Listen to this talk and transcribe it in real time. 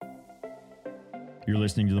You're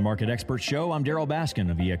listening to the Market Expert Show. I'm Daryl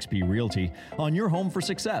Baskin of eXp Realty on your home for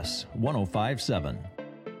success, 105.7.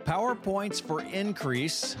 PowerPoints for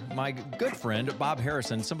Increase. My good friend, Bob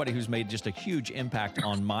Harrison, somebody who's made just a huge impact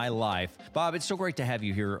on my life. Bob, it's so great to have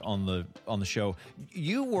you here on the show.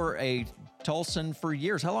 You were a Tulsan for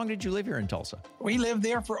years. How long did you live here in Tulsa? We lived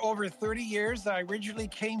there for over 30 years. I originally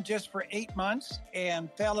came just for 8 months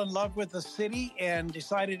and fell in love with the city and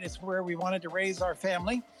decided it's where we wanted to raise our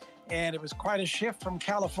family. And it was quite a shift from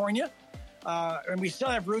California. And we still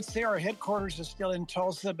have roots there. Our headquarters is still in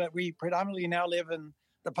Tulsa, but we predominantly now live in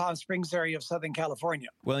the Palm Springs area of Southern California.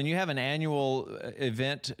 Well, and you have an annual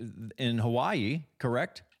event in Hawaii,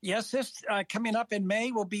 correct? Yes, this coming up in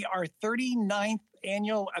May will be our 39th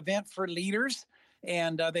annual event for leaders.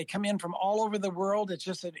 And they come in from all over the world. It's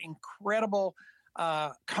just an incredible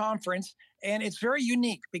conference. And it's very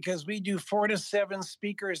unique because we do 4 to 7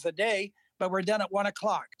 speakers a day, but we're done at 1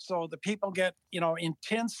 o'clock. So the people get,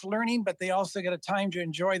 intense learning, but they also get a time to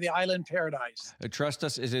enjoy the island paradise. Trust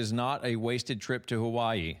us, it is not a wasted trip to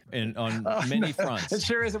Hawaii on many fronts. It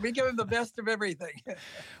sure is. We give them the best of everything.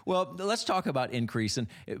 Well, let's talk about Increase. And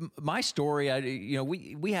my story,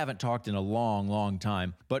 we haven't talked in a long, long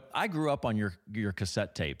time, but I grew up on your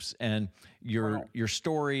cassette tapes and your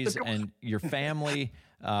stories and your family.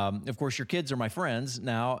 Of course, your kids are my friends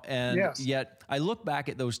now, and yes. Yet I look back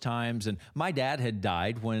at those times, and my dad had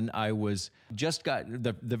died when I was just got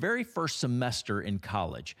the very first semester in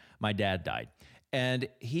college. My dad died, and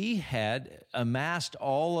he had amassed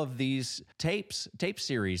all of these tape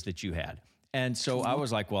series that you had. And so I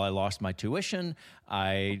was like, well, I lost my tuition.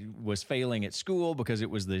 I was failing at school because it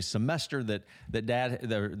was the semester that Dad,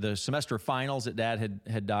 the semester finals that Dad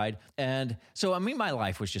had died. And so, my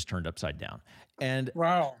life was just turned upside down. And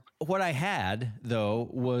wow. What I had, though,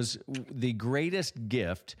 was the greatest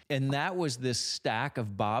gift, and that was this stack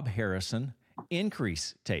of Bob Harrison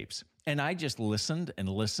Increase tapes. And I just listened and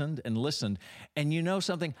listened and listened. And you know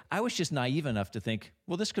something? I was just naive enough to think,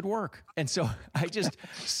 well, this could work. And so I just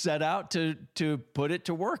set out to put it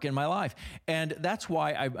to work in my life. And that's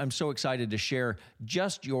why I'm so excited to share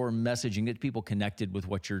just your messaging, get people connected with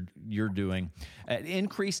what you're doing.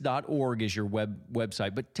 Increase.org is your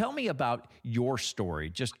website. But tell me about your story,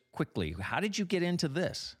 just quickly. How did you get into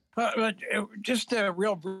this? Just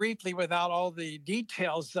real briefly, without all the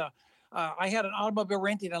details, I had an automobile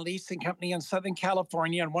renting and leasing company in Southern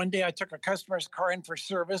California, and one day I took a customer's car in for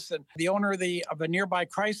service, and the owner of a nearby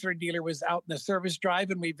Chrysler dealer was out in the service drive,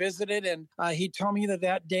 and we visited, and he told me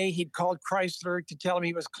that day he'd called Chrysler to tell him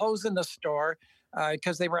he was closing the store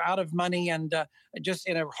because they were out of money and just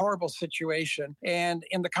in a horrible situation. And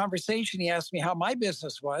in the conversation, he asked me how my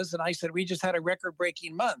business was, and I said, we just had a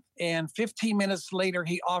record-breaking month. And 15 minutes later,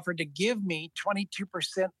 he offered to give me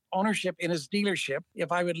 22% ownership in his dealership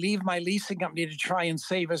if I would leave my leasing company to try and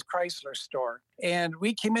save his Chrysler store. And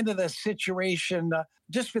we came into this situation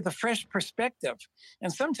just with a fresh perspective.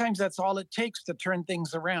 And sometimes that's all it takes to turn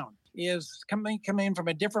things around, is coming in from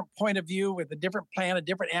a different point of view with a different plan, a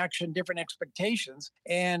different action, different expectations.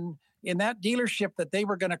 And in that dealership that they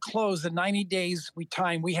were going to close in 90 days, we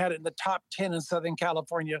had it in the top 10 in Southern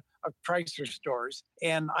California of Chrysler stores.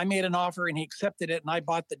 And I made an offer and he accepted it, and I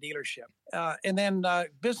bought the dealership. And then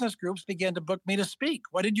business groups began to book me to speak.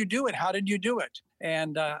 What did you do it? How did you do it?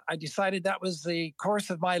 And I decided that was the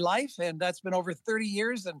course of my life. And that's been over 30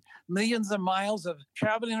 years and millions of miles of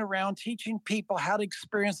traveling around, teaching people how to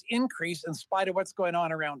experience increase in spite of what's going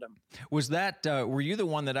on around them. Was that, were you the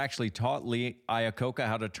one that actually taught Lee Iacocca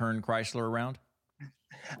how to turn Chrysler around?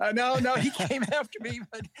 No, he came after me,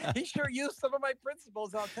 but he sure used some of my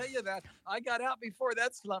principles. I'll tell you that. I got out before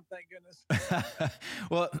that slump, thank goodness.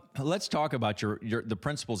 Well, let's talk about the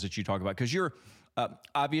principles that you talk about, because you're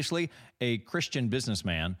obviously a Christian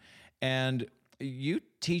businessman, and you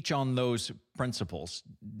teach on those principles.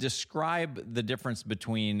 Describe the difference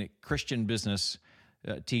between Christian business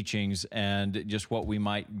teachings and just what we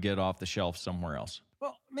might get off the shelf somewhere else.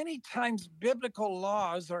 Well, many times biblical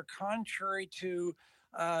laws are contrary to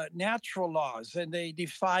natural laws, and they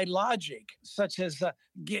defy logic, such as, the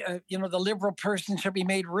liberal person shall be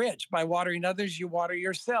made rich. By watering others, you water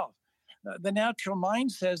yourself. The natural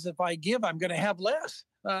mind says, if I give, I'm going to have less.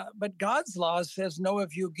 But God's law says, no,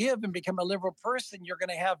 if you give and become a liberal person, you're going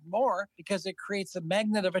to have more, because it creates a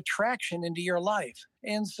magnet of attraction into your life.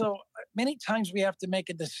 And so many times we have to make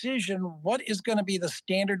a decision, what is going to be the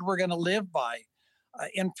standard we're going to live by?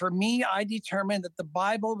 And for me, I determined that the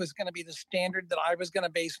Bible was going to be the standard that I was going to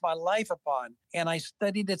base my life upon. And I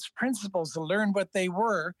studied its principles to learn what they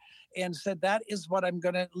were and said, that is what I'm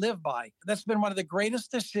going to live by. That's been one of the greatest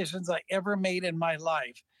decisions I ever made in my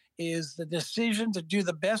life. is the decision to do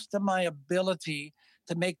the best of my ability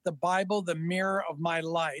to make the Bible the mirror of my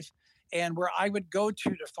life and where I would go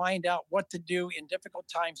to find out what to do in difficult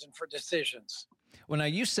times and for decisions. Well, now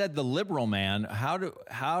you said the liberal man. How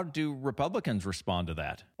do Republicans respond to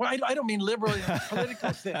that? Well, I don't mean liberal in a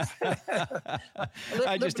political sense.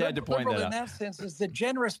 I just had to point that out. Liberal in that sense is the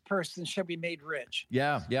generous person shall be made rich.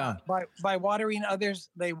 Yeah. By watering others,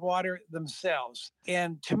 they water themselves.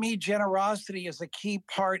 And to me, generosity is a key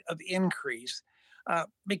part of increase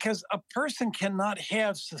because a person cannot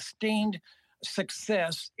have sustained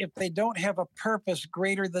success if they don't have a purpose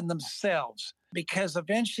greater than themselves, because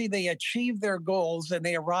eventually they achieve their goals and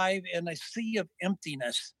they arrive in a sea of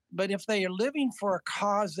emptiness. But if they are living for a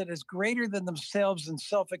cause that is greater than themselves and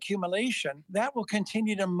self-accumulation, that will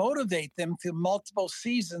continue to motivate them through multiple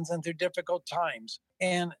seasons and through difficult times.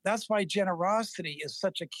 And that's why generosity is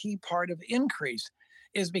such a key part of increase,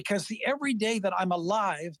 is because every day that I'm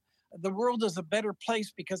alive, the world is a better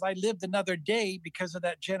place because I lived another day because of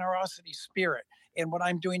that generosity spirit and what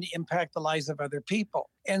I'm doing to impact the lives of other people.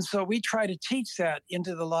 And so we try to teach that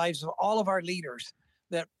into the lives of all of our leaders,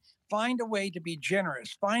 that find a way to be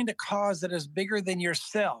generous, find a cause that is bigger than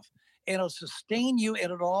yourself, and it'll sustain you, and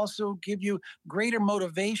it'll also give you greater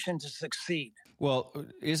motivation to succeed. Well,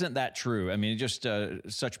 isn't that true? I mean, just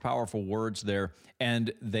such powerful words there,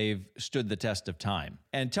 and they've stood the test of time.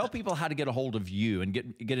 And tell people how to get a hold of you and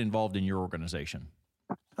get involved in your organization.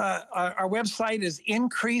 Our website is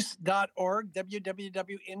increase.org,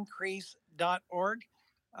 www.increase.org.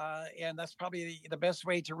 And that's probably the best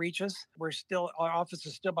way to reach us. Our office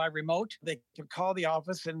is still by remote. They can call the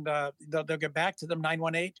office and they'll get back to them,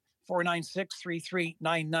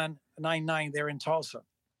 918-496-3399 there in Tulsa.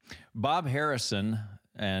 Bob Harrison,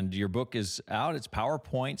 and your book is out. It's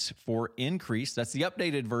PowerPoints for Increase. That's the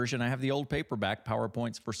updated version. I have the old paperback,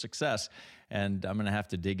 PowerPoints for Success, and I'm going to have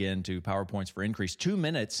to dig into PowerPoints for Increase. 2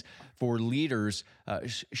 minutes for leaders,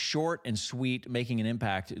 short and sweet, making an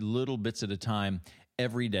impact, little bits at a time.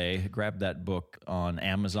 Every day. Grab that book on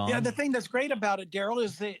Amazon. Yeah, the thing that's great about it, Daryl,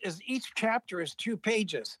 is each chapter is 2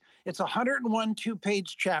 pages. It's 101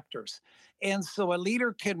 2-page chapters. And so a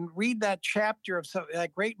leader can read that chapter of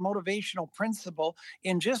that great motivational principle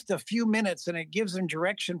in just a few minutes, and it gives them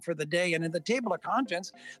direction for the day. And in the table of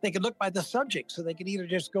contents, they can look by the subject. So they can either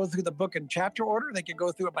just go through the book in chapter order, they can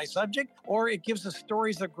go through it by subject, or it gives us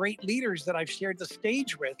stories of great leaders that I've shared the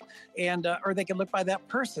stage with, and or they can look by that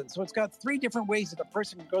person. So it's got 3 different ways that a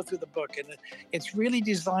person can go through the book. And it's really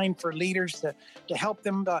designed for leaders to help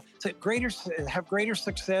them to have greater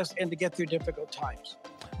success and to get through difficult times.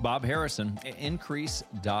 Bob Harrison,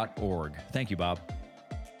 increase.org. Thank you, Bob.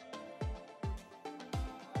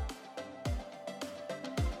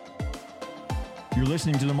 You're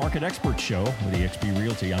listening to the Market Expert Show with eXp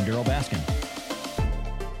Realty. I'm Daryl Baskin.